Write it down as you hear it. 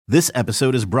This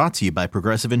episode is brought to you by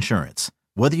Progressive Insurance.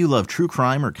 Whether you love true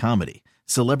crime or comedy,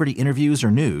 celebrity interviews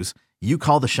or news, you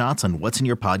call the shots on what's in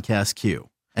your podcast queue.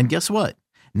 And guess what?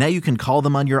 Now you can call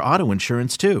them on your auto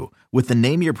insurance too with the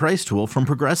Name Your Price tool from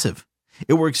Progressive.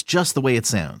 It works just the way it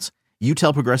sounds. You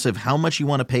tell Progressive how much you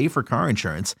want to pay for car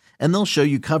insurance, and they'll show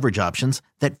you coverage options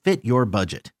that fit your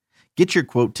budget. Get your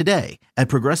quote today at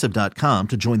Progressive.com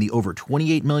to join the over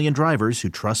 28 million drivers who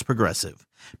trust Progressive.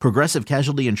 Progressive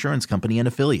Casualty Insurance Company and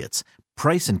Affiliates.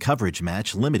 Price and coverage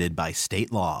match limited by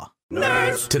state law.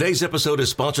 Nerds. Today's episode is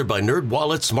sponsored by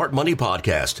NerdWallet's Smart Money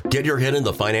Podcast. Get your head in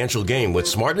the financial game with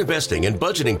smart investing and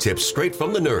budgeting tips straight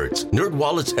from the nerds.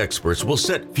 NerdWallet's experts will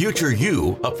set future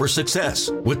you up for success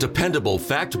with dependable,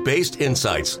 fact-based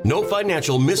insights. No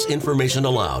financial misinformation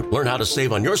allowed. Learn how to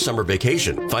save on your summer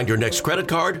vacation, find your next credit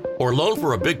card, or loan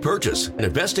for a big purchase, and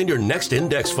invest in your next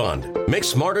index fund. Make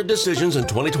smarter decisions in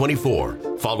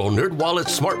 2024. Follow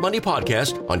NerdWallet's Smart Money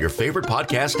Podcast on your favorite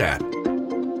podcast app.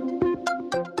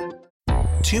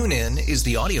 TuneIn is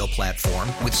the audio platform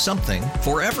with something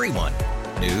for everyone.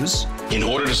 News. In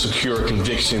order to secure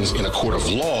convictions in a court of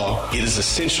law, it is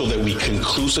essential that we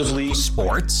conclusively.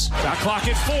 Sports. Shot clock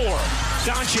at 4.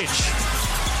 Doncic.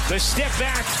 The step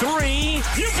back 3.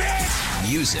 You bet.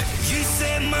 Music. You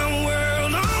set my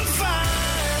world on fire.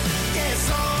 Yes,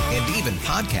 and even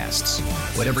podcasts.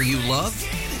 Whatever you love,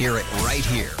 hear it right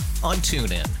here on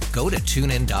TuneIn. Go to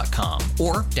TuneIn.com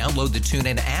or download the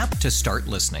TuneIn app to start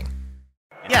listening.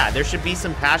 Yeah, there should be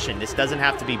some passion. This doesn't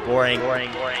have to be boring. You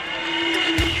couldn't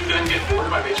get bored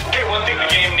by baseball. Hey, one thing the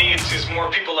game needs is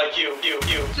more people like you.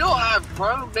 Still have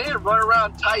grown men run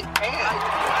around tight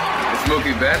pants. It's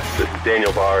Mookie Betts. This is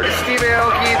Daniel Bard. It's Steve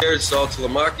Aoki. There's Sal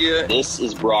Talamacchia. This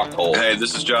is Brock Holt. Hey,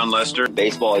 this is John Lester.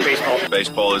 Baseball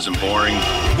isn't boring.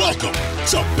 Welcome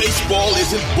to Baseball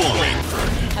Isn't Boring.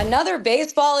 Another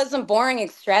Baseball Isn't Boring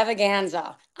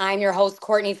extravaganza. I'm your host,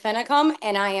 Courtney Finicum,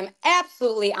 and I am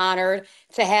absolutely honored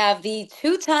to have the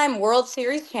two-time World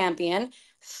Series champion,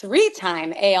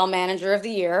 three-time AL Manager of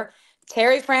the Year,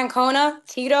 Terry Francona.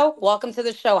 Tito, welcome to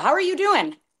the show. How are you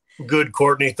doing? Good,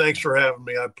 Courtney. Thanks for having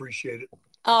me. I appreciate it.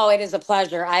 Oh, it is a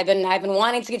pleasure. I've been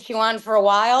wanting to get you on for a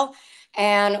while,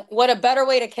 and what a better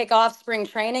way to kick off spring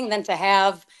training than to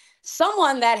have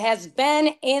someone that has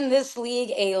been in this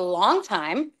league a long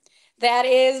time, that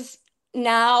is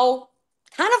now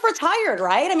kind of retired,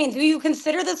 right? I mean, do you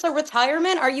consider this a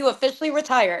retirement? Are you officially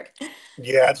retired?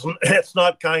 Yeah, it's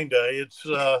not kinda.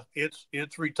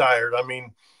 It's retired. I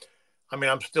mean,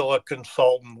 I'm still a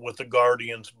consultant with the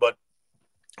Guardians, but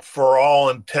for all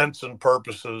intents and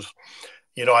purposes,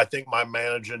 I think my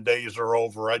managing days are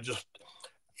over.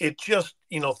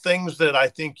 Things that I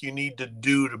think you need to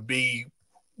do to be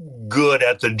good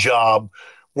at the job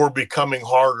were becoming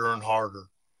harder and harder.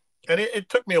 And it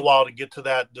took me a while to get to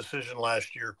that decision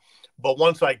last year. But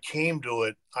once I came to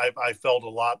it, I felt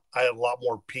I had a lot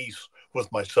more peace with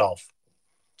myself.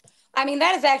 I mean,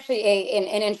 that is actually an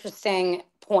interesting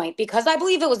point, because I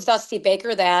believe it was Dusty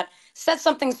Baker that said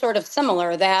something sort of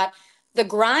similar, that the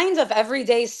grind of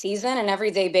everyday season and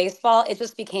everyday baseball, it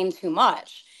just became too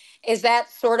much. Is that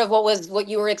sort of what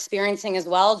you were experiencing as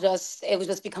well? It was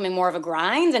just becoming more of a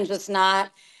grind and just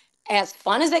not as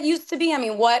fun as it used to be? I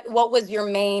mean, what was your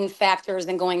main factors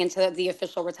in going into the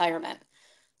official retirement?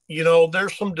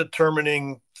 There's some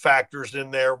determining factors in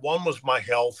there. One was my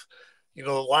health.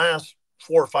 The last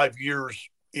 4 or 5 years,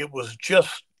 it was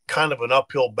just kind of an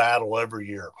uphill battle every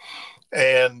year.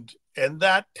 And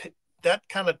that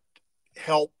kind of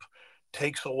help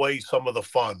takes away some of the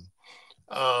fun.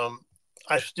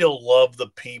 I still love the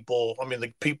people. I mean,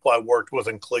 the people I worked with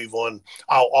in Cleveland,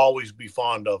 I'll always be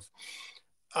fond of.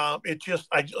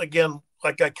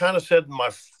 Like I kind of said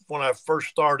when I first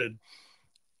started,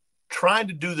 trying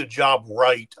to do the job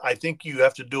right, I think you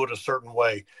have to do it a certain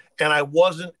way. And I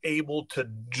wasn't able to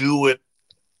do it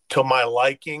to my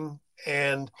liking.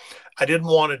 And I didn't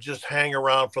want to just hang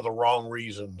around for the wrong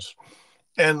reasons.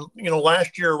 And,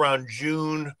 last year around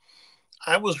June,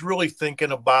 I was really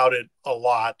thinking about it a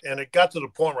lot. And it got to the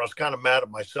point where I was kind of mad at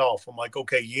myself. I'm like,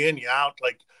 okay, you in, you out,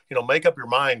 make up your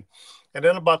mind. And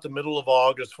then about the middle of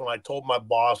August, when I told my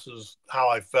bosses how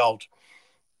I felt,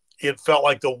 it felt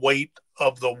like the weight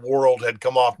of the world had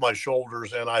come off my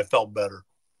shoulders, and I felt better.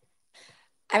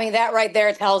 I mean, that right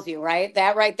there tells you, right?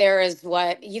 That right there is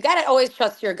what you got to always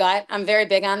trust your gut. I'm very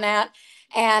big on that.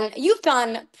 And you've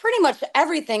done pretty much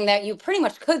everything that you pretty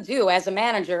much could do as a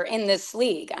manager in this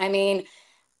league. I mean,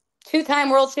 2-time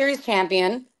World Series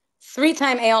champion,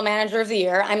 3-time AL Manager of the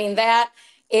Year. I mean, that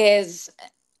is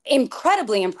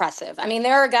incredibly impressive. I mean,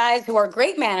 there are guys who are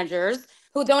great managers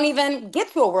who don't even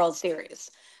get to a World Series.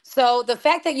 So the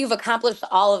fact that you've accomplished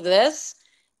all of this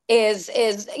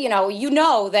is you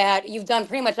know that you've done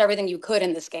pretty much everything you could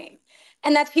in this game,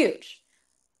 and that's huge.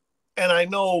 And I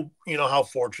know, how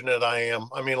fortunate I am.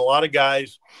 I mean, a lot of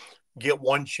guys get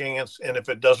one chance, and if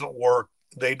it doesn't work,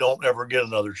 they don't ever get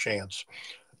another chance.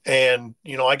 And,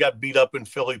 I got beat up in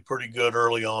Philly pretty good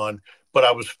early on, but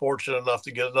I was fortunate enough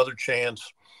to get another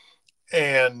chance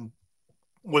and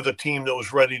with a team that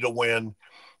was ready to win.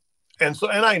 And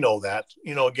I know that,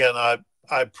 again, I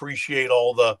appreciate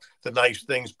all the nice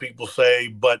things people say,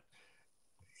 but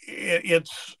you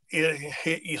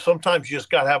sometimes you just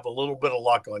got to have a little bit of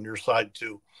luck on your side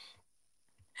too.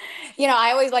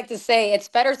 I always like to say it's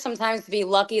better sometimes to be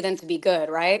lucky than to be good,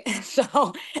 right?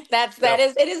 So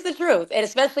it is the truth, and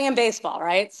especially in baseball,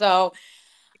 right? So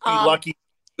be lucky,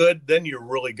 good, then you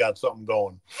really got something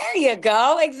going. There you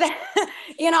go. Exactly.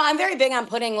 I'm very big on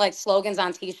putting like slogans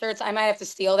on T-shirts. I might have to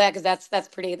steal that because that's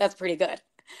pretty good.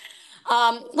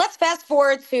 Let's fast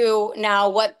forward to now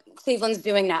what Cleveland's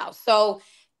doing now. So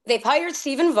they've hired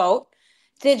Stephen Vogt.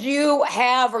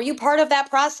 Were you part of that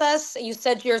process? You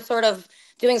said you're sort of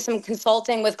doing some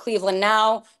consulting with Cleveland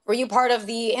now. Were you part of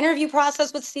the interview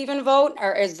process with Stephen Vogt,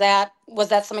 or was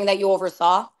that something that you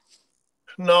oversaw?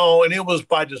 No, and it was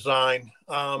by design.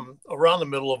 Around the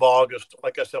middle of August,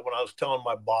 like I said, when I was telling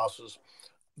my bosses,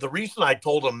 the reason I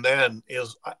told them then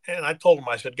is, and I told them,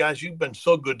 I said, guys, you've been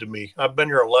so good to me. I've been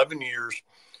here 11 years.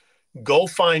 Go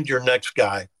find your next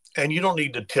guy. And you don't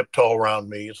need to tiptoe around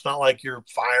me. It's not like you're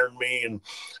firing me and,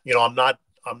 I'm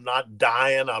not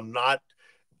dying.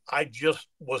 I just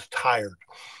was tired.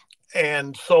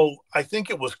 And so I think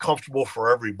it was comfortable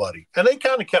for everybody. And they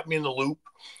kind of kept me in the loop.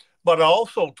 But I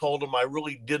also told them I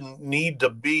really didn't need to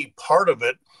be part of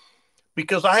it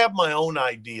because I have my own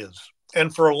ideas.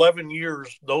 And for 11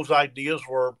 years, those ideas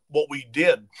were what we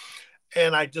did.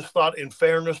 And I just thought, in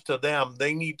fairness to them,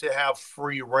 they need to have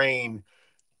free reign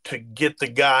to get the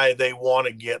guy they want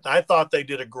to get. And I thought they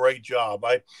did a great job.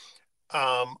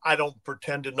 I don't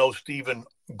pretend to know Stephen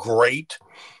great,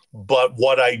 but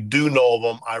what I do know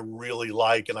of him, I really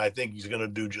like, and I think he's going to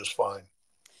do just fine.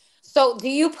 So do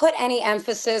you put any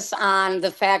emphasis on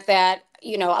the fact that,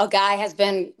 a guy has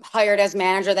been hired as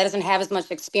manager that doesn't have as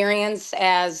much experience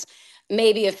as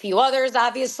maybe a few others,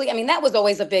 obviously? I mean, that was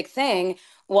always a big thing,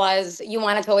 was you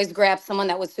wanted to always grab someone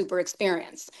that was super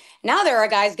experienced. Now there are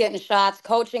guys getting shots,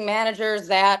 coaching managers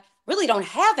that really don't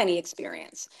have any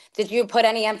experience. Did you put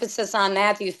any emphasis on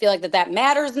that? Do you feel like that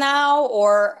matters now,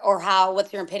 or how?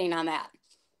 What's your opinion on that?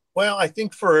 Well, I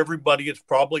think for everybody, it's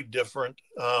probably different.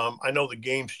 I know the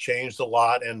game's changed a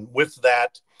lot. And with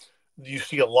that, you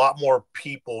see a lot more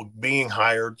people being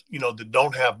hired, that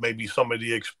don't have maybe some of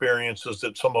the experiences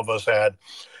that some of us had.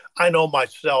 I know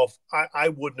myself, I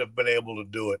wouldn't have been able to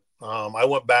do it. I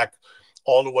went back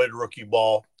all the way to rookie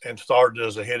ball and started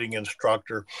as a hitting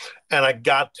instructor. And I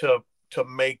got to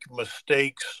make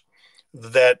mistakes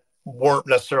that weren't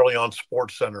necessarily on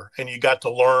Sports Center. And you got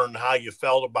to learn how you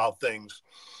felt about things.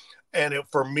 And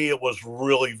for me, it was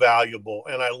really valuable,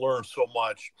 and I learned so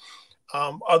much.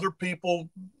 Other people,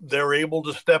 they're able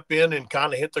to step in and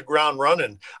kind of hit the ground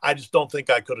running. I just don't think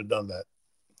I could have done that.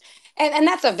 And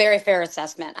that's a very fair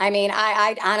assessment. I mean,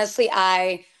 I honestly,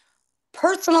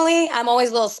 personally, I'm always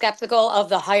a little skeptical of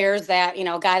the hires that,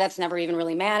 a guy that's never even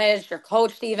really managed or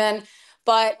coached even.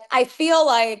 But I feel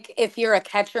like if you're a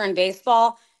catcher in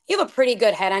baseball, you have a pretty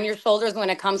good head on your shoulders when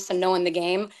it comes to knowing the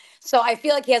game. So I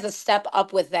feel like he has a step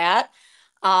up with that.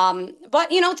 But,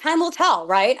 time will tell,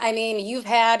 right? I mean, you've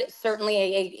had certainly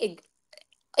a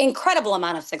incredible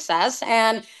amount of success,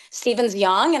 and Steven's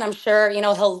young, and I'm sure,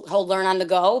 he'll learn on the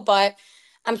go, but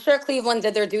I'm sure Cleveland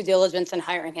did their due diligence in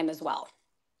hiring him as well.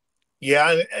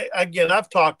 Yeah, again, I've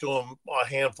talked to him a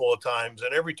handful of times,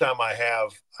 and every time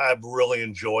I've really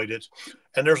enjoyed it.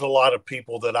 And there's a lot of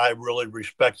people that I really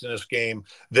respect in this game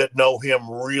that know him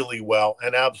really well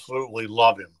and absolutely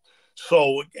love him.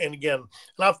 So, and again,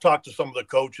 and I've talked to some of the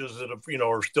coaches that have,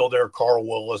 are still there, Carl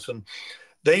Willis, and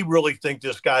they really think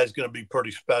this guy is going to be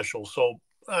pretty special. So,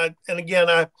 and again,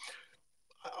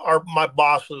 my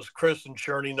bosses, Chris and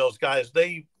Cherney, those guys,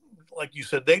 they, like you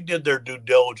said, they did their due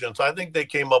diligence. I think they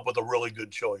came up with a really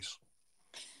good choice.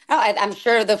 Oh, I'm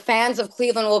sure the fans of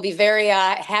Cleveland will be very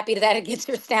happy that it gets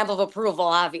your stamp of approval,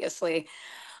 obviously.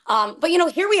 But,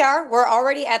 here we are. We're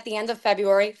already at the end of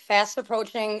February, fast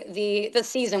approaching the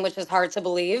season, which is hard to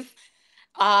believe.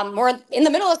 We're in the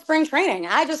middle of spring training.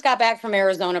 I just got back from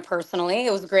Arizona personally.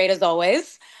 It was great as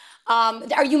always.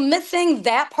 Are you missing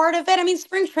that part of it? I mean,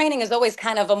 spring training is always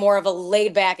kind of a more of a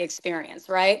laid back experience,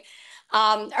 right?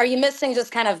 Are you missing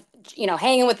just kind of,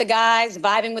 hanging with the guys,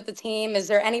 vibing with the team? Is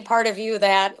there any part of you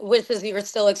that wishes you were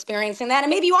still experiencing that? And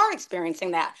maybe you are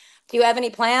experiencing that, Do you have any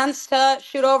plans to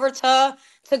shoot over to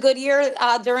Goodyear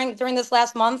during this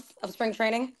last month of spring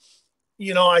training?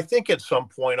 I think at some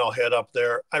point I'll head up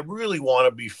there. I really want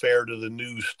to be fair to the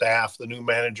new staff, the new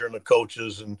manager and the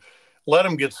coaches, and let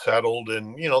them get settled.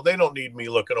 And, they don't need me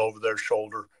looking over their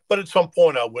shoulder. But at some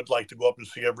point I would like to go up and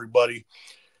see everybody.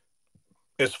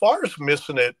 As far as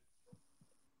missing it,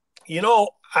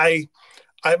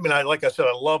 like I said,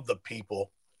 I love the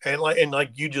people. And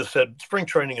like you just said, spring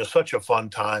training is such a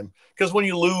fun time because when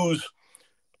you lose,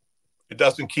 it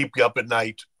doesn't keep you up at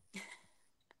night.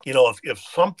 If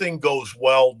something goes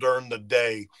well during the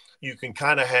day, you can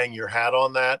kind of hang your hat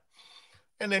on that.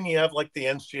 And then you have like the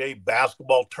NCAA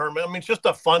basketball tournament. I mean, it's just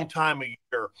a fun time of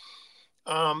year.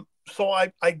 So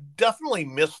I definitely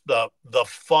miss the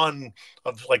fun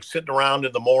of like sitting around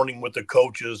in the morning with the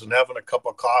coaches and having a cup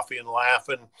of coffee and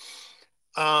laughing.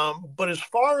 But as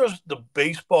far as the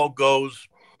baseball goes,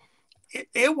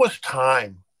 it was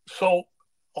time. So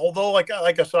although like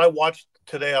I said, I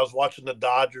was watching the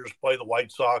Dodgers play the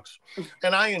White Sox,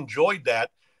 and I enjoyed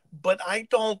that, but I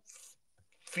don't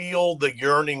feel the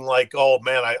yearning like, oh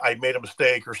man, I made a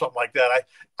mistake or something like that.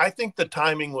 I think the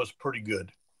timing was pretty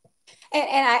good.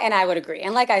 And I would agree.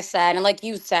 And like I said, and like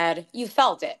you said, you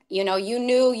felt it. You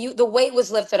knew the weight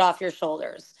was lifted off your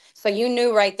shoulders. So you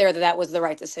knew right there that was the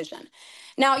right decision.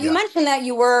 Now, you mentioned that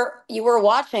you were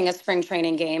watching a spring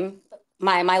training game,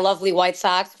 my lovely White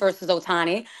Sox versus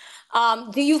Ohtani.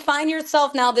 Do you find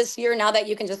yourself now this year, now that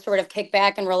you can just sort of kick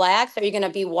back and relax, are you going to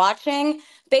be watching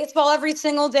baseball every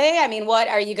single day? I mean, what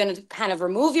are you going to kind of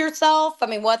remove yourself? I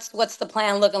mean, what's the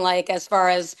plan looking like as far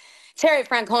as Terry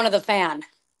Francona, the fan?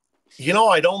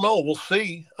 I don't know. We'll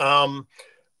see.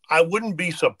 I wouldn't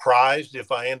be surprised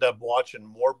if I end up watching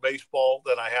more baseball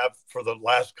than I have for the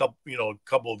last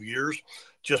couple of years,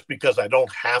 just because I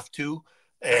don't have to,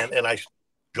 and I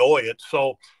enjoy it.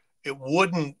 So it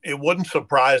wouldn't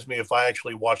surprise me if I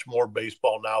actually watch more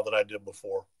baseball now than I did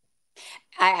before.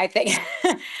 I think,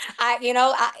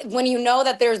 when you know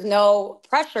that there's no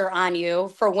pressure on you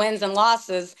for wins and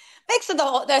losses, makes it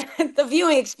the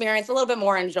viewing experience a little bit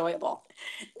more enjoyable.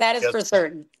 That is for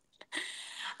certain.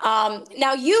 Now,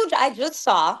 I just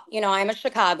saw, I'm a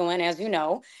Chicagoan, as you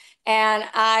know, and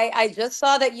I just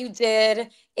saw that you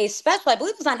did a special, I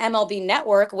believe it was on MLB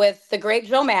Network, with the great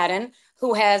Joe Madden,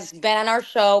 who has been on our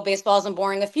show, Baseball Isn't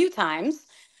Boring, a few times.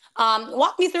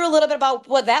 Walk me through a little bit about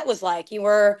what that was like. You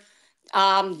were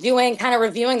reviewing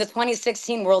the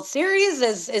 2016 World Series.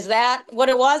 Is that what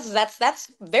it was?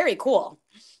 That's very cool.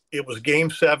 It was Game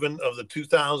 7 of the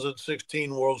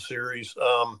 2016 World Series.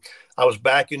 I was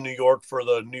back in New York for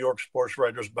the New York Sports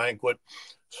Writers Banquet.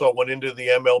 So I went into the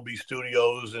MLB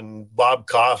studios, and Bob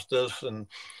Costas and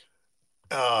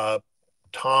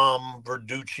Tom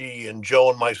Verducci and Joe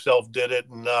and myself did it.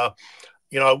 And,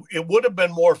 it would have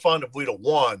been more fun if we'd have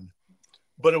won.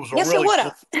 But it was it would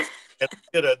have.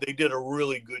 And they did a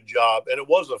really good job. And it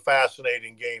was a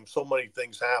fascinating game. So many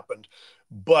things happened.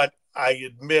 But I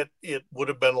admit it would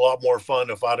have been a lot more fun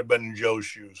if I'd have been in Joe's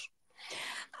shoes.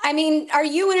 I mean, are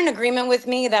you in an agreement with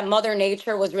me that Mother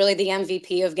Nature was really the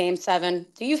MVP of Game 7?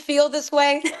 Do you feel this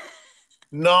way?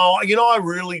 No, I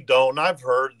really don't. I've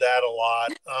heard that a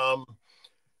lot.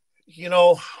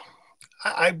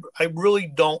 I really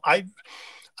don't. I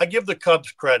give the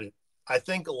Cubs credit. I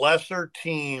think lesser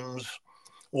teams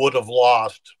would have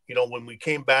lost, when we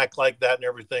came back like that and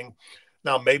everything.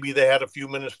 Now, maybe they had a few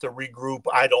minutes to regroup.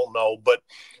 I don't know. But,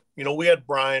 we had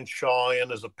Brian Shaw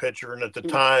in as a pitcher. And at the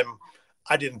time,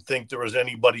 I didn't think there was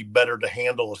anybody better to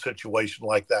handle a situation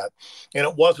like that. And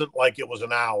it wasn't like it was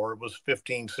an hour. It was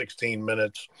 15, 16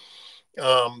 minutes.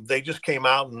 They just came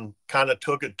out and kind of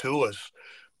took it to us.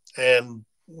 And,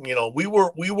 we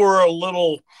were a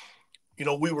little,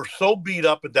 we were so beat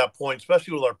up at that point,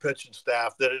 especially with our pitching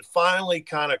staff, that it finally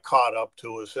kind of caught up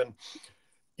to us. And,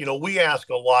 we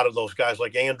ask a lot of those guys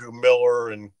like Andrew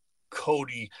Miller and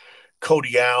Cody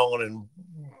Allen and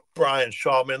Brian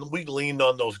Shaw. Man, we leaned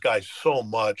on those guys so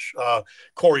much.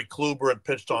 Corey Kluber had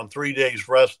pitched on 3 days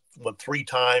rest, 3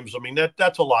 times. I mean,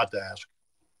 that's a lot to ask.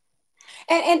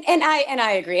 And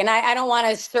I agree. And I don't want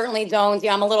to, certainly don't,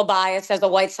 I'm a little biased as a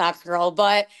White Sox girl,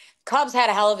 but Cubs had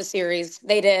a hell of a series.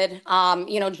 They did.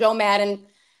 Joe Madden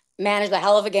managed a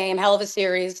hell of a game, hell of a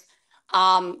series.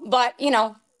 But,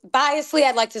 biasly,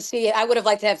 I would have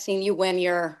liked to have seen you win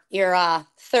your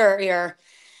third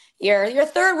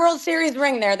World Series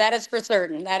ring there. That is for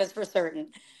certain.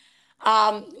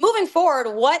 Moving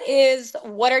forward,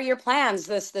 what are your plans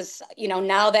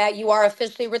now that you are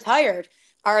officially retired?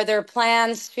 Are there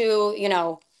plans to,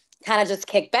 kind of just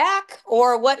kick back,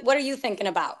 or what are you thinking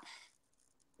about?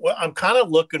 Well, I'm kind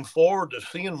of looking forward to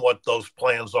seeing what those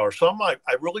plans are. Some I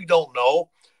really don't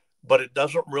know, but it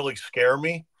doesn't really scare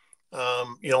me.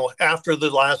 After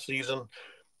the last season,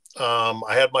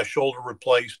 I had my shoulder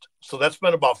replaced, so that's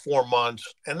been about 4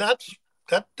 months, and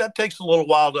that takes a little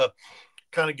while to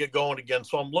kind of get going again.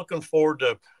 So I'm looking forward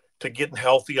to getting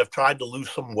healthy. I've tried to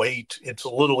lose some weight. It's a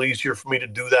little easier for me to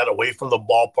do that away from the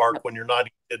ballpark when you're not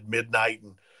at midnight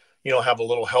and have a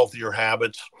little healthier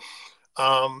habits.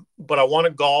 But I want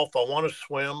to golf. I want to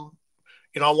swim.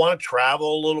 I want to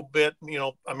travel a little bit.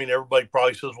 Everybody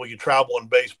probably says, well, you travel in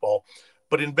baseball.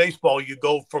 But in baseball, you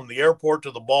go from the airport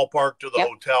to the ballpark to the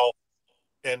hotel.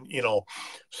 And,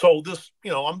 so this,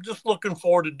 I'm just looking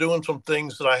forward to doing some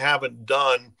things that I haven't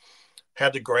done.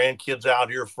 Had the grandkids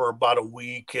out here for about a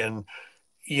week. And,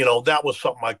 that was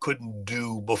something I couldn't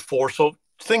do before. So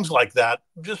things like that,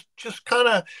 just kind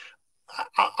of,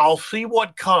 I'll see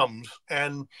what comes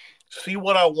and see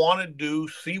what I want to do,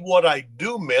 see what I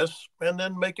do miss, and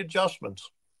then make adjustments.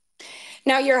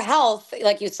 Now, your health,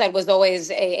 like you said, was always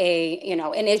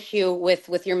an issue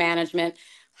with your management.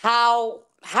 How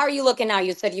are you looking now?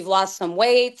 You said you've lost some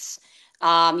weights,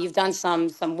 you've done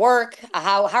some work.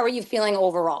 How are you feeling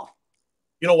overall?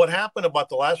 What happened about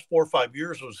the last 4 or 5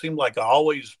 years was it seemed like I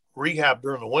always rehab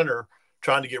during the winter,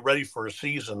 trying to get ready for a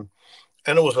season,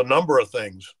 and it was a number of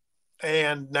things.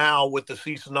 And now with the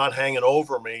season not hanging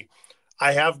over me,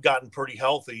 I have gotten pretty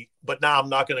healthy, but now I'm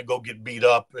not going to go get beat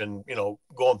up and,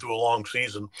 going through a long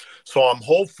season. So I'm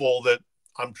hopeful that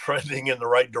I'm trending in the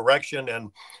right direction.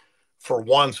 And for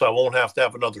once, I won't have to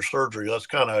have another surgery. Let's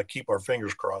kind of keep our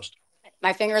fingers crossed.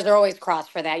 My fingers are always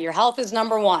crossed for that. Your health is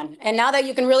number one. And now that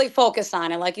you can really focus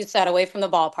on it, like you said, away from the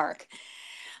ballpark,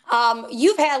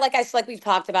 you've had, like we've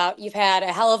talked about, you've had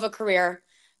a hell of a career.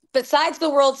 Besides the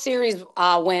World Series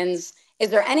wins, is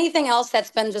there anything else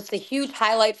that's been just a huge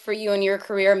highlight for you in your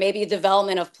career? Maybe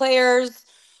development of players,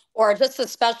 or just a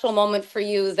special moment for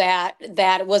you that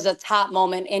was a top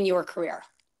moment in your career?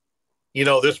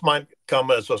 This might come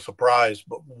as a surprise,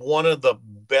 but one of the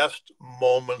best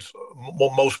moments,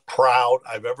 most proud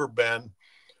I've ever been,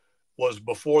 was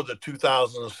before the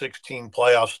 2016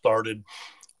 playoffs started.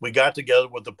 We got together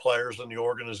with the players in the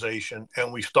organization,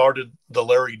 and we started the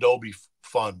Larry Doby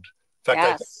Fund. In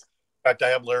fact, I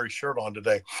have Larry's shirt on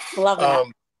today. Love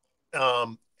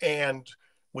that. And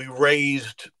we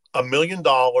raised $1 million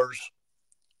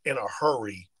in a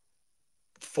hurry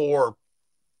for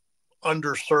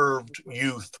underserved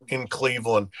youth in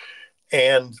Cleveland,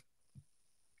 and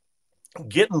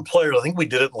getting players. I think we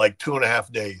did it in like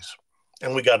 2.5 days,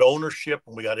 and we got ownership,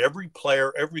 and we got every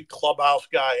player, every clubhouse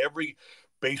guy, every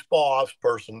baseball ops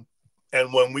person.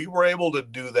 And when we were able to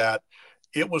do that,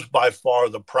 it was by far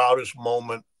the proudest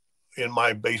moment in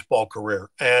my baseball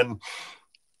career. And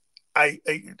I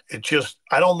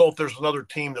don't know if there's another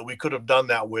team that we could have done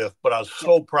that with, but I was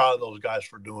so proud of those guys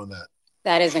for doing that.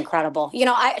 That is incredible.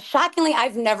 Shockingly,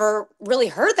 I've never really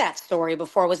heard that story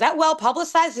before. Was that well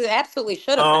publicized? It absolutely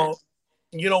should have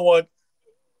been. You know what,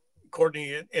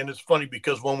 Courtney, and it's funny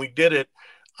because when we did it,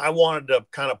 I wanted to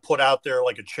kind of put out there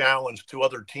like a challenge to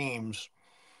other teams,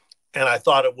 and I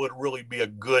thought it would really be a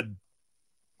good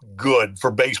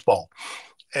for baseball.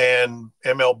 And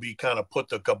MLB kind of put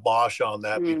the kibosh on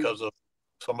that because of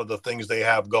some of the things they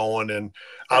have going. And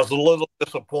I was a little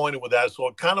disappointed with that. So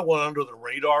it kind of went under the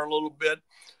radar a little bit.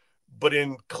 But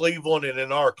in Cleveland and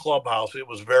in our clubhouse, it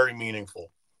was very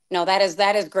meaningful. No, that is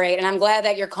great. And I'm glad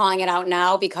that you're calling it out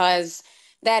now, because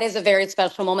that is a very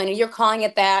special moment. And you're calling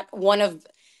it that. One of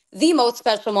the most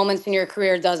special moments in your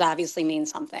career does obviously mean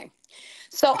something.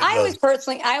 So I always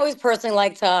personally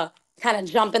like to kind of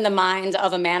jump in the mind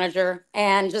of a manager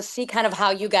and just see kind of how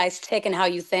you guys tick and how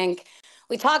you think.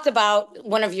 We talked about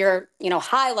one of your,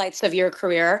 highlights of your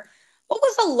career. What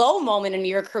was a low moment in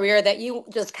your career that you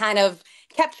just kind of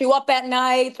kept you up at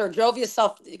night, or drove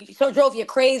you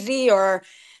crazy, or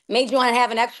made you want to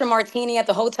have an extra martini at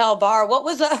the hotel bar? What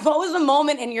was a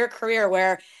moment in your career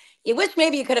where you wish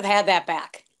maybe you could have had that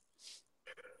back?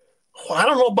 Well, I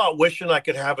don't know about wishing I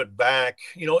could have it back.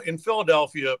 In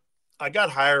Philadelphia, I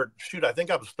got hired. I think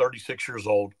I was 36 years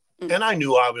old, and I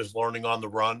knew I was learning on the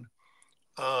run.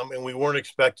 And we weren't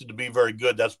expected to be very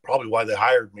good. That's probably why they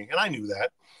hired me, and I knew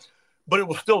that. But it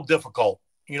was still difficult.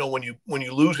 When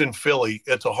you lose in Philly,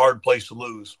 it's a hard place to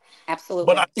lose.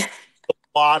 Absolutely. But I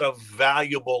a lot of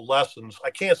valuable lessons.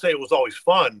 I can't say it was always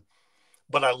fun,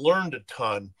 but I learned a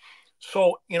ton.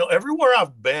 So, everywhere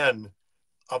I've been,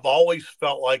 I've always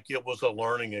felt like it was a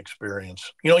learning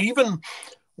experience. Even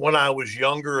when I was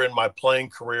younger in my playing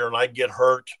career and I'd get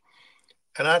hurt,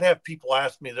 and I'd have people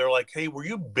ask me, they're like, hey, were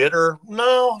you bitter?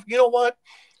 No, you know what?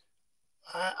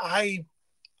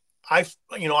 I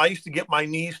used to get my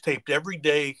knees taped every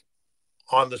day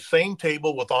on the same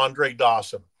table with Andre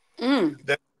Dawson.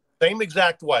 That same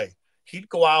exact way. He'd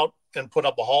go out and put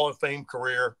up a Hall of Fame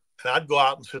career, and I'd go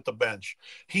out and sit the bench.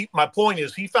 My point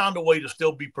is, he found a way to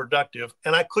still be productive,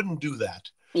 and I couldn't do that.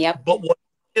 Yep. But what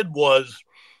I did was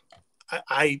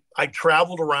I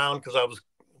traveled around because I was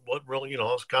I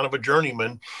was kind of a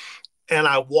journeyman, and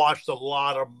I watched a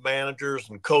lot of managers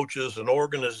and coaches and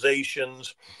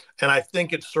organizations, and I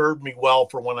think it served me well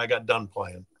for when I got done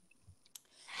playing.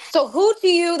 So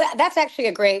that's actually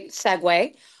a great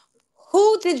segue.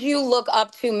 Who did you look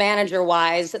up to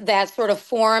manager-wise that sort of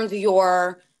formed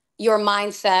your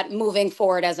mindset moving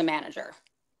forward as a manager?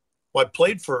 Well, I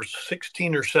played for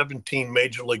 16 or 17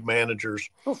 major league managers.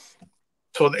 Oof.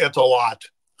 So it's a lot.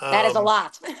 That is a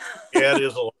lot. Yeah, it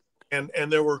is a lot.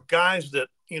 And there were guys that,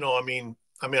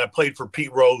 I played for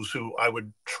Pete Rose, who I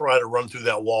would try to run through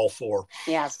that wall for.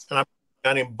 Yes. And I'm a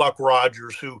guy named Buck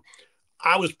Rogers, who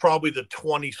I was probably the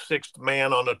 26th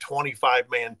man on a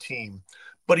 25-man team,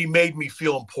 but he made me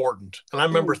feel important. And I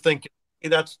remember thinking, hey,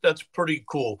 that's pretty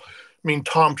cool. I mean,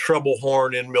 Tom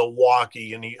Trebelhorn in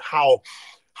Milwaukee, and how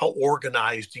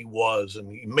organized he was, and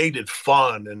he made it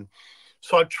fun. And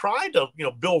so I tried to,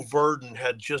 Bill Verdon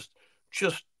had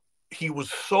he was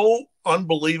so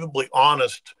unbelievably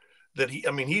honest that he'd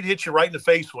hit you right in the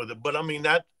face with it. But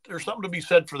there's something to be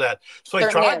said for that. So I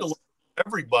tried to look at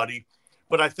everybody,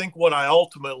 but I think what I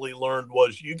ultimately learned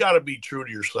was you got to be true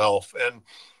to yourself. And,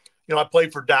 I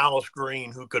played for Dallas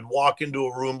Green, who could walk into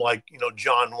a room like,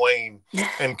 John Wayne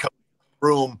and come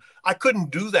room. I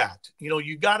couldn't do that.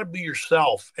 You got to be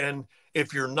yourself. And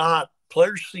if you're not,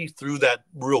 players see through that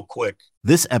real quick.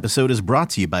 This episode is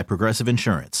brought to you by Progressive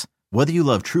Insurance. Whether you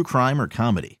love true crime or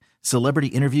comedy, celebrity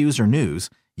interviews or news,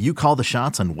 you call the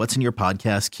shots on what's in your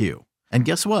podcast queue. And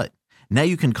guess what? Now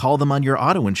you can call them on your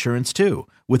auto insurance too,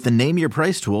 with the Name Your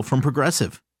Price tool from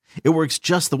Progressive. It works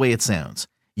just the way it sounds.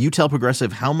 You tell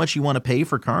Progressive how much you want to pay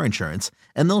for car insurance,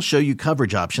 and they'll show you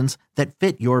coverage options that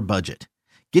fit your budget.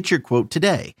 Get your quote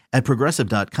today at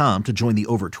Progressive.com to join the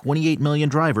over 28 million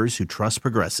drivers who trust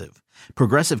Progressive.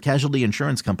 Progressive Casualty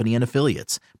Insurance Company and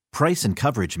Affiliates. Price and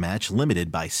coverage match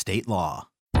limited by state law.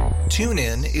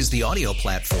 TuneIn is the audio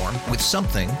platform with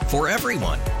something for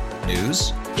everyone.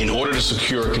 News. In order to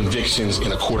secure convictions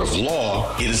in a court of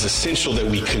law, it is essential that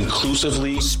we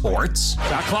conclusively. Sports.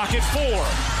 Shot clock at 4.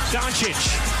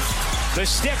 Doncic. The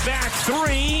step back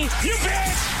 3. You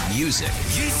bet. Music.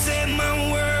 You set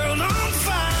my world on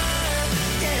fire.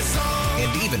 Yes,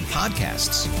 and even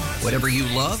podcasts. Whatever you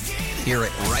love, hear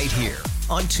it right here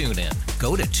on TuneIn.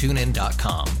 Go to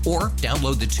TuneIn.com or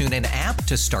download the TuneIn app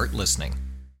to start listening.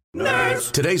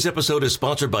 Nerds. Today's episode is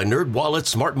sponsored by NerdWallet's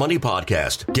Smart Money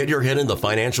Podcast. Get your head in the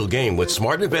financial game with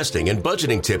smart investing and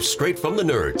budgeting tips straight from the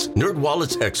nerds.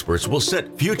 NerdWallet's experts will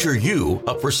set future you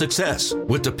up for success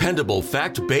with dependable,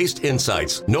 fact-based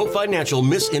insights. No financial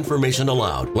misinformation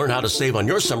allowed. Learn how to save on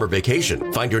your summer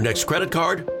vacation, find your next credit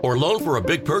card, or loan for a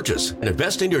big purchase, and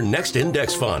invest in your next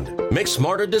index fund. Make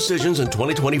smarter decisions in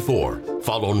 2024.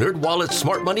 Follow NerdWallet's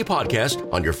Smart Money Podcast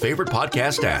on your favorite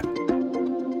podcast app.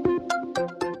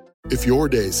 If your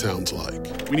day sounds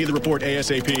like... We need the report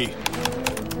ASAP.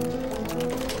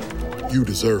 You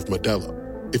deserve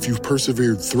Modelo. If you've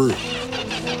persevered through...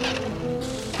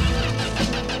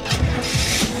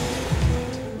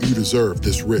 You deserve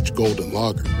this rich golden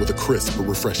lager with a crisp but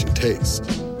refreshing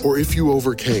taste. Or if you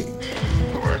overcame... 2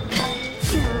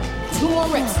 more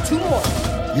reps, 2 more.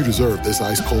 You deserve this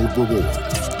ice-cold reward.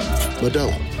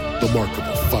 Modelo, the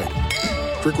Remarkable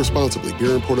Fighter. Drink responsibly.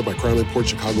 Beer imported by Crown Imports,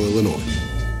 Chicago, Illinois.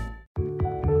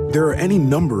 There are any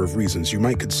number of reasons you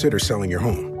might consider selling your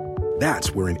home.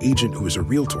 That's where an agent who is a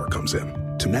Realtor comes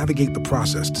in to navigate the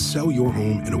process to sell your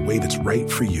home in a way that's right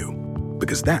for you.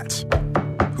 Because that's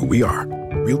who we are.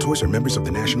 Realtors are members of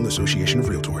the National Association of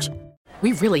Realtors.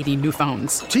 We really need new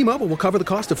phones. T-Mobile will cover the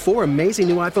cost of 4 amazing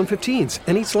new iPhone 15s,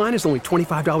 and each line is only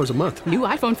 $25 a month. New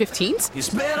iPhone 15s? It's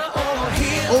better over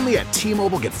here. Only at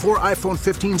T-Mobile, get 4 iPhone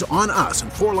 15s on us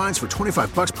and 4 lines for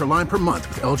 $25 per line per month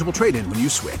with eligible trade-in when you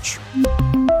switch.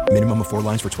 Minimum of 4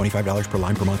 lines for $25 per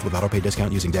line per month with autopay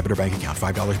discount using debit or bank account.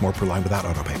 $5 more per line without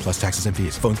autopay, plus taxes and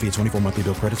fees. Phone fee at 24 monthly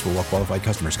bill credits for well-qualified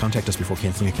customers. Contact us before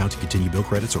canceling account to continue bill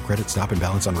credits or credit stop and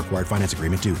balance on required finance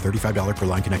agreement due. $35 per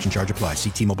line connection charge applies. See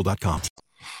T-Mobile.com.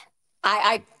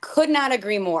 I could not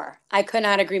agree more. I could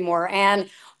not agree more. And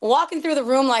walking through the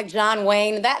room like John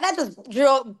Wayne, that just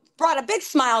brought a big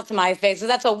smile to my face. So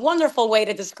that's a wonderful way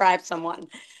to describe someone.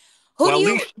 Well, at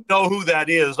least you know who that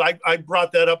is. I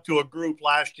brought that up to a group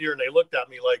last year, and they looked at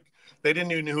me like they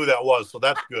didn't even know who that was, so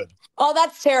that's good. Oh,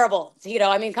 that's terrible. Tito,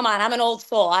 I mean, come on, I'm an old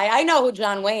soul. I know who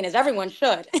John Wayne is. Everyone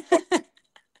should.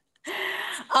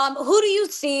 Who do you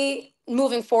see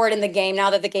moving forward in the game now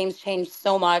that the game's changed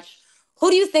so much? Who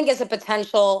do you think is a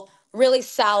potential, really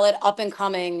solid,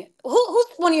 up-and-coming? Who's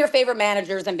one of your favorite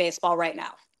managers in baseball right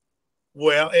now?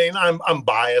 Well, and I'm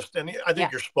biased, and I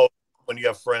think you're supposed to when you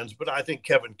have friends, but I think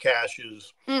Kevin Cash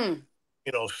is,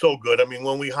 so good. I mean,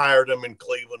 when we hired him in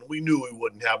Cleveland, we knew we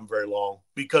wouldn't have him very long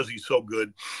because he's so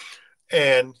good.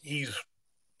 And he's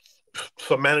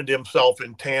cemented himself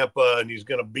in Tampa, and he's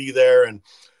going to be there. And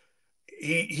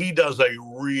he does a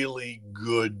really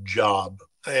good job.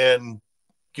 And,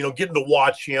 getting to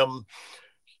watch him,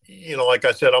 like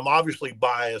I said, I'm obviously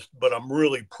biased, but I'm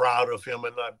really proud of him.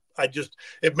 And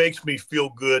it makes me feel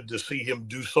good to see him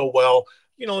do so well.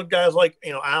 Guys like,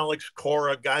 Alex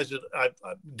Cora, guys that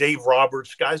Dave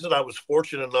Roberts, guys that I was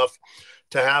fortunate enough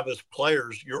to have as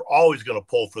players, you're always going to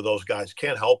pull for those guys.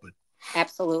 Can't help it.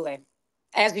 Absolutely.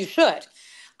 As you should.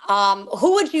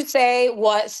 Who would you say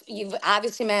you've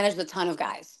obviously managed a ton of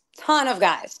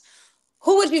guys.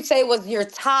 Who would you say was your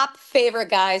top favorite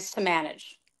guys to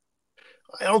manage?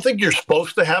 I don't think you're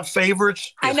supposed to have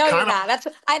favorites. I know you're not.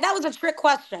 That was a trick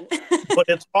question. But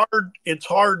it's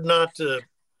hard not to,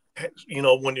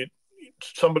 when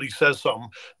somebody says something,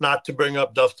 not to bring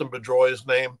up Dustin Pedroia's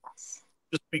name,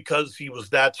 just because he was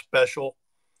that special.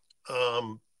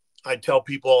 I tell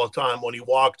people all the time, when he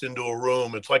walked into a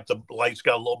room, it's like the lights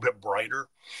got a little bit brighter,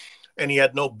 and he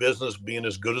had no business being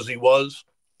as good as he was,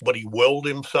 but he willed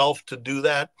himself to do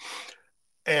that.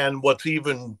 And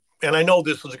and I know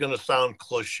this is going to sound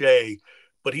cliche,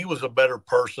 but he was a better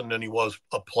person than he was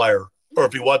a player. Or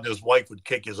if he wasn't, his wife would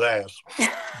kick his ass.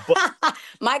 But,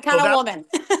 my kind of woman.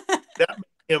 That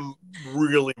made him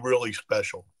really, really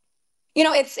special.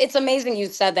 It's amazing you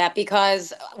said that,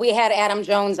 because we had Adam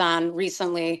Jones on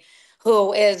recently,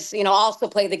 who is, also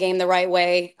played the game the right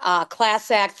way, class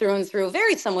act through and through,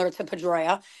 very similar to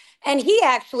Pedroia. And he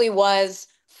actually was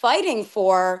fighting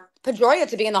for Pedroia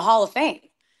to be in the Hall of Fame,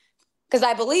 because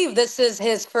I believe this is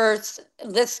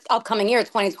this upcoming year,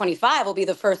 2025, will be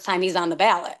the first time he's on the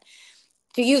ballot.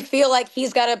 Do you feel like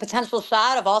he's got a potential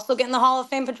shot of also getting the Hall of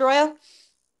Fame, Pedroia?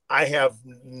 I have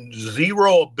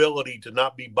zero ability to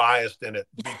not be biased in it,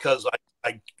 because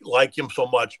I like him so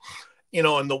much,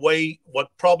 and the way, what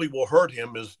probably will hurt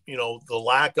him is, the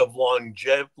lack of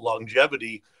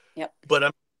longevity. Yep.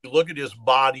 But you look at his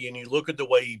body and you look at the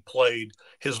way he played,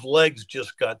 his legs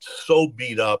just got so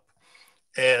beat up,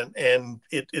 and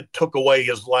it took away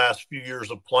his last few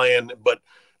years of playing, but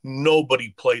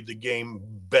nobody played the game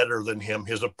better than him.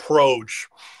 His approach,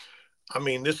 I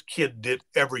mean, this kid did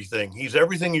everything. He's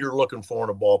everything you're looking for in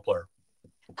a ball player.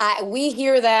 We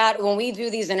hear that when we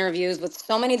do these interviews with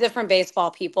so many different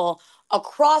baseball people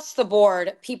across the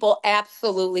board. People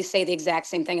absolutely say the exact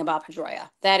same thing about Pedroia.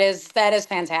 That is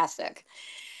fantastic.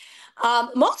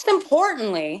 Most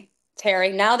importantly,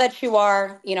 Terry, now that you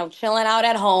are, chilling out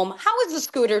at home, how is the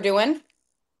scooter doing?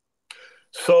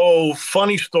 So,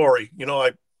 funny story.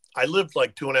 I lived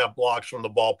like 2.5 blocks from the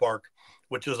ballpark,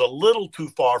 which is a little too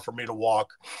far for me to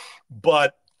walk,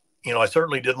 but, I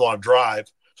certainly didn't want to drive.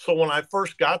 So when I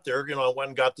first got there, I went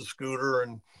and got the scooter,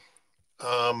 and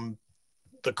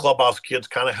the clubhouse kids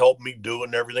kind of helped me do it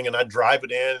and everything. And I'd drive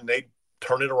it in, and they'd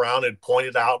turn it around and point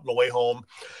it out on the way home.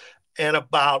 And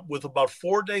with about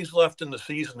 4 days left in the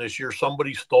season this year,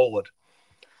 somebody stole it.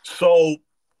 So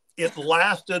it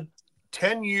lasted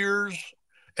 10 years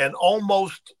and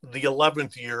almost the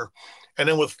 11th year. And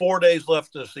then with 4 days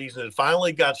left in the season, it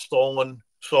finally got stolen.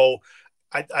 So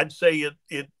I'd say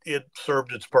it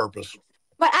served its purpose.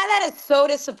 But that is so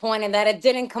disappointing that it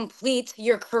didn't complete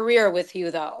your career with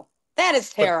you, though. That is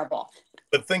terrible.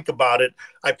 But think about it.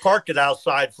 I parked it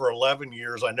outside for 11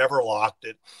 years. I never locked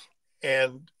it.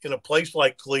 And in a place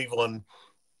like Cleveland,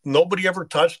 nobody ever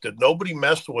touched it. Nobody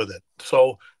messed with it.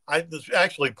 So it's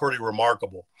actually pretty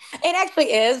remarkable. It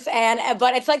actually is.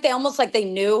 But it's like they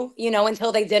knew,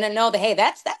 until they didn't know that, hey,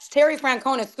 that's Terry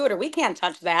Francona's scooter. We can't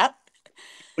touch that.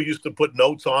 We used to put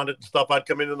notes on it and stuff. I'd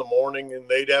come in the morning and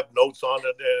they'd have notes on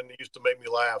it, and it used to make me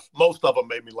laugh. Most of them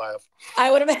made me laugh.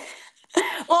 I would have been.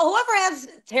 Well, whoever has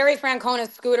Terry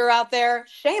Francona's scooter out there,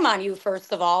 shame on you,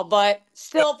 first of all, but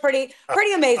still pretty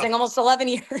amazing. Almost 11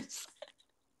 years.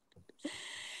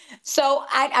 So,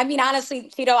 I mean,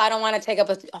 honestly, Tito, I don't want to take up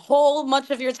a whole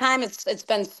much of your time. It's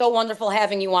been so wonderful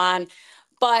having you on,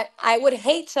 but I would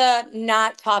hate to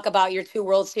not talk about your 2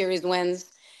 World Series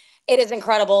wins. It is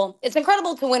incredible. It's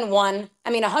incredible to win one. I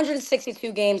mean,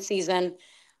 162 game season,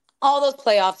 all those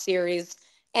playoff series.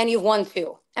 and you've won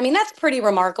 2. I mean, that's pretty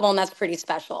remarkable and that's pretty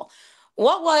special.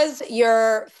 What was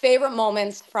your favorite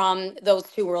moments from those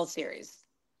 2 World Series?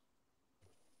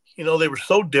 They were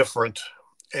so different.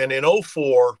 And in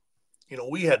 '04,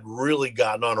 we had really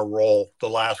gotten on a roll the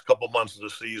last couple months of the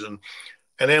season.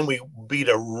 And then we beat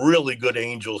a really good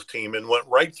Angels team and went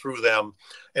right through them.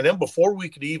 And then before we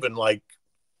could even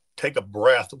take a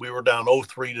breath, we were down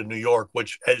 0-3 to New York,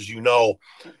 which, as you know,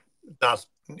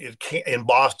 in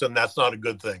Boston, that's not a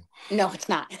good thing. No, it's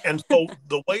not. And so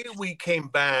the way we came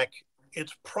back,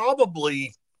 it's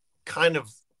probably kind of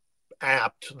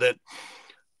apt that,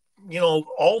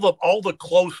 all the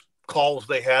close calls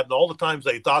they had and all the times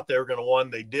they thought they were going to win,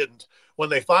 they didn't. When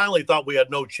they finally thought we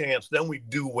had no chance, then we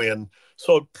do win.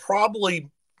 So it probably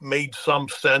made some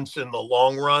sense in the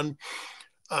long run.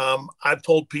 I've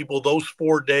told people those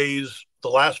 4 days, the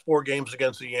last 4 games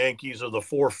against the Yankees, are the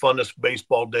 4 funnest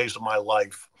baseball days of my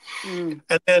life. And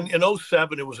then in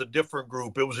 '07, it was a different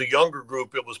group. It was a younger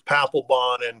group. It was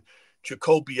Papelbon and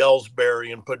Jacoby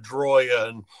Ellsbury and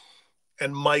Pedroia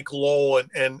and Mike Lowe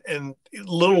and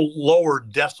little lower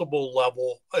decibel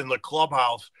level in the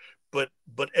clubhouse, but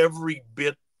every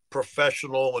bit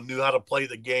professional and knew how to play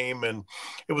the game. And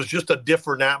it was just a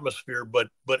different atmosphere, but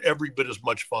every bit as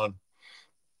much fun.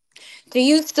 Do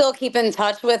you still keep in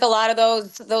touch with a lot of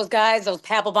those guys, those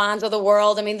Papelbons of the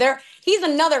world? I mean, he's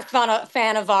another fan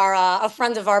of a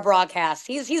friend of our broadcast.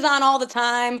 He's on all the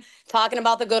time talking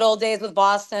about the good old days with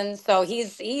Boston. So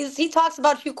he talks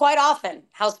about you quite often,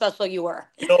 how special you were.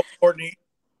 Courtney,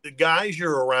 the guys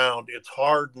you're around, it's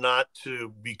hard not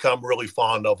to become really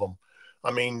fond of them. I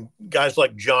mean, guys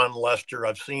like John Lester,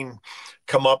 I've seen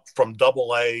come up from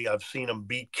AA. I've seen him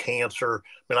beat cancer.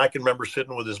 I mean, I can remember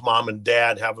sitting with his mom and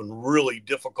dad having really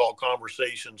difficult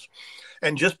conversations.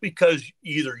 And just because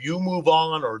either you move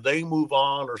on or they move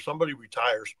on or somebody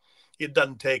retires, it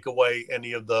doesn't take away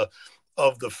any of the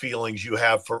feelings you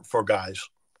have for guys.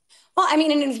 Well, I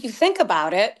mean, and if you think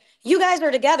about it, you guys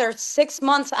are together 6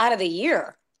 months out of the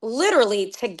year.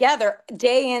 Literally together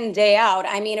day in, day out.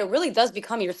 I mean, it really does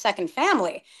become your second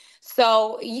family.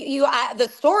 So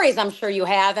the stories I'm sure you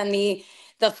have and the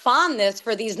fondness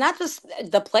for these, not just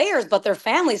the players, but their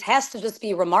families has to just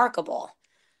be remarkable.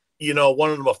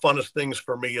 One of the funnest things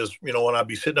for me is, when I'd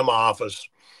be sitting in my office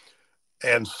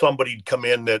and somebody'd come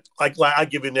in that, I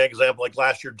give you an example, like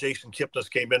last year, Jason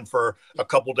Kipnis came in for a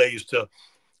couple days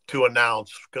to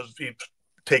announce because he'd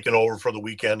taken over for the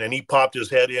weekend, and he popped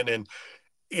his head in, and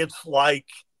it's like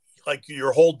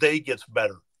your whole day gets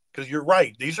better because you're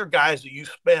right. These are guys that you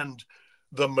spend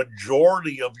the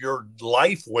majority of your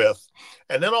life with,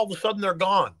 and then all of a sudden they're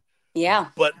gone. Yeah.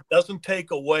 But it doesn't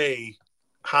take away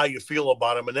how you feel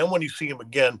about them. And then when you see them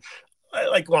again,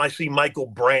 like when I see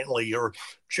Michael Brantley or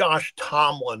Josh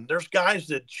Tomlin, there's guys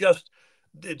that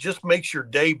it just makes your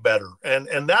day better.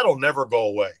 And that'll never go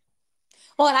away.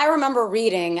 Well, and I remember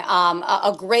reading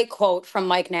a great quote from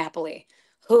Mike Napoli,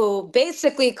 who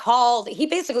basically called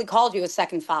you a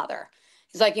second father.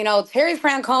 He's like, Terry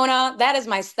Francona, that is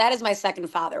my second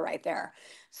father right there.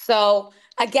 So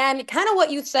again, kind of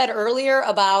what you said earlier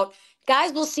about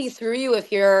guys will see through you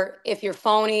if you're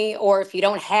phony or if you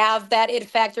don't have that it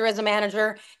factor as a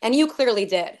manager, and you clearly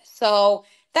did. So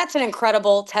that's an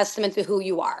incredible testament to who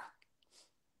you are.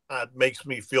 It makes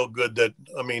me feel good that,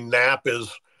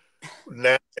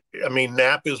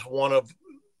 Nap is one of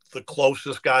the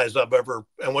closest guys I've ever,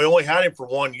 and we only had him for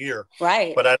 1 year.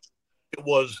 Right. But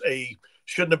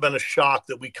shouldn't have been a shock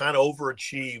that we kind of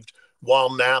overachieved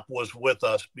while Knapp was with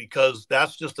us, because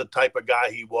that's just the type of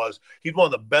guy he was. He's one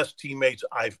of the best teammates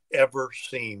I've ever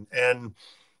seen. And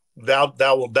that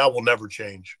will never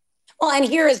change. Well, and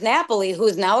here is Napoli, who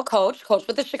is now a coach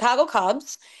with the Chicago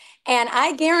Cubs. And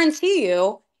I guarantee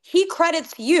you, he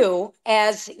credits you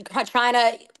as trying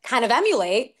to kind of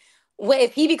emulate,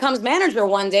 if he becomes manager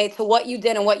one day, to what you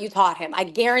did and what you taught him. I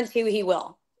guarantee you he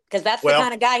will, because that's the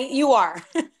kind of guy you are.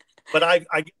 But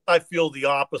I feel the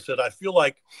opposite. I feel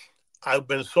like I've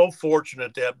been so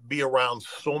fortunate to be around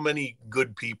so many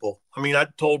good people. I mean, I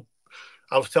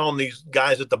was telling these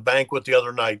guys at the banquet the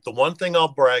other night, the one thing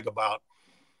I'll brag about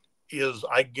is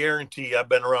I guarantee I've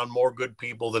been around more good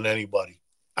people than anybody.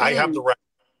 I have the right,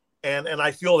 and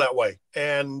I feel that way.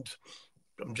 And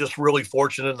I'm just really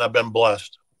fortunate, and I've been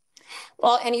blessed.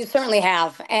 Well, and you certainly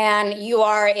have. And you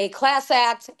are a class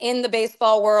act in the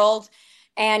baseball world,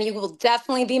 and you will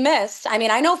definitely be missed. I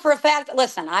mean, I know for a fact,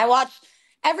 listen, I watched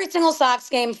every single Sox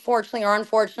game, fortunately or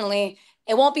unfortunately.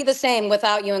 It won't be the same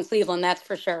without you in Cleveland, that's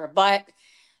for sure. But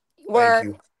yeah,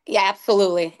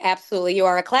 absolutely. Absolutely. You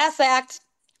are a class act.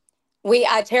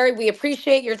 Terry, we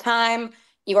appreciate your time.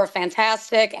 You are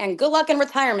fantastic, and good luck in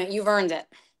retirement. You've earned it.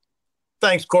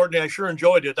 Thanks, Courtney. I sure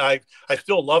enjoyed it. I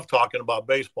still love talking about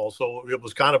baseball, so it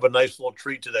was kind of a nice little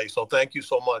treat today. So thank you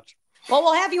so much. Well,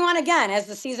 we'll have you on again as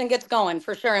the season gets going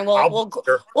for sure, and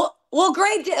we'll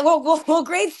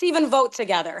grade Stephen Vogt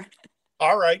together.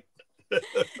 All right.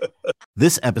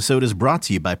 This episode is brought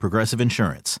to you by Progressive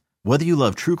Insurance. Whether you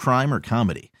love true crime or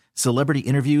comedy, celebrity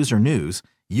interviews or news,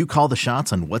 you call the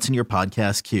shots on what's in your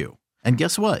podcast queue. And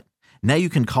guess what? Now you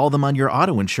can call them on your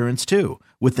auto insurance too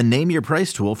with the Name Your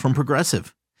Price tool from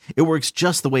Progressive. It works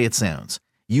just the way it sounds.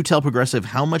 You tell Progressive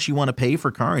how much you want to pay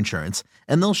for car insurance,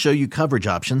 and they'll show you coverage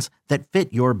options that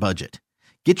fit your budget.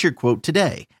 Get your quote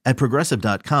today at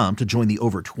Progressive.com to join the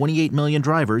over 28 million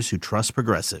drivers who trust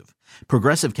Progressive.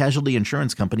 Progressive Casualty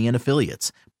Insurance Company and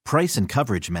Affiliates. Price and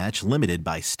coverage match limited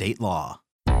by state law.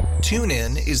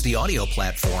 TuneIn is the audio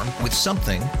platform with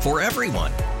something for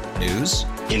everyone. News.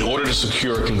 In order to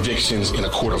secure convictions in a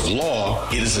court of law,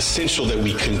 it is essential that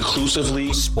we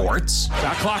conclusively. Sports.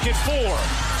 Shot clock at 4.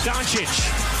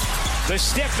 Doncic. The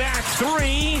step back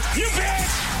 3. You bet.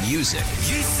 Music.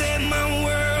 You set my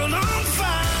world on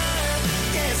fire.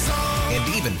 Yes,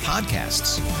 and even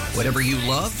podcasts. Whatever you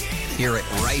love, hear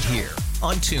it right here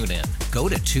on TuneIn. Go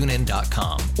to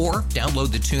TuneIn.com or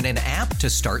download the TuneIn app to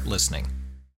start listening.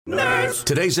 Nerds.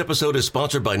 Today's episode is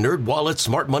sponsored by NerdWallet's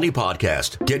Smart Money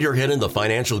Podcast. Get your head in the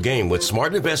financial game with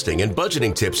smart investing and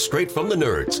budgeting tips straight from the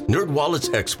nerds.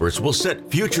 NerdWallet's experts will set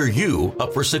future you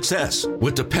up for success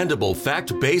with dependable,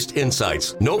 fact-based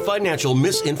insights. No financial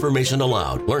misinformation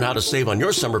allowed. Learn how to save on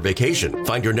your summer vacation,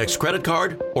 find your next credit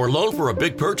card, or loan for a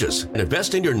big purchase, and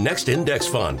invest in your next index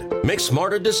fund. Make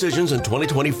smarter decisions in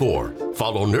 2024.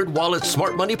 Follow NerdWallet's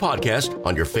Smart Money Podcast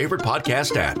on your favorite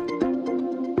podcast app.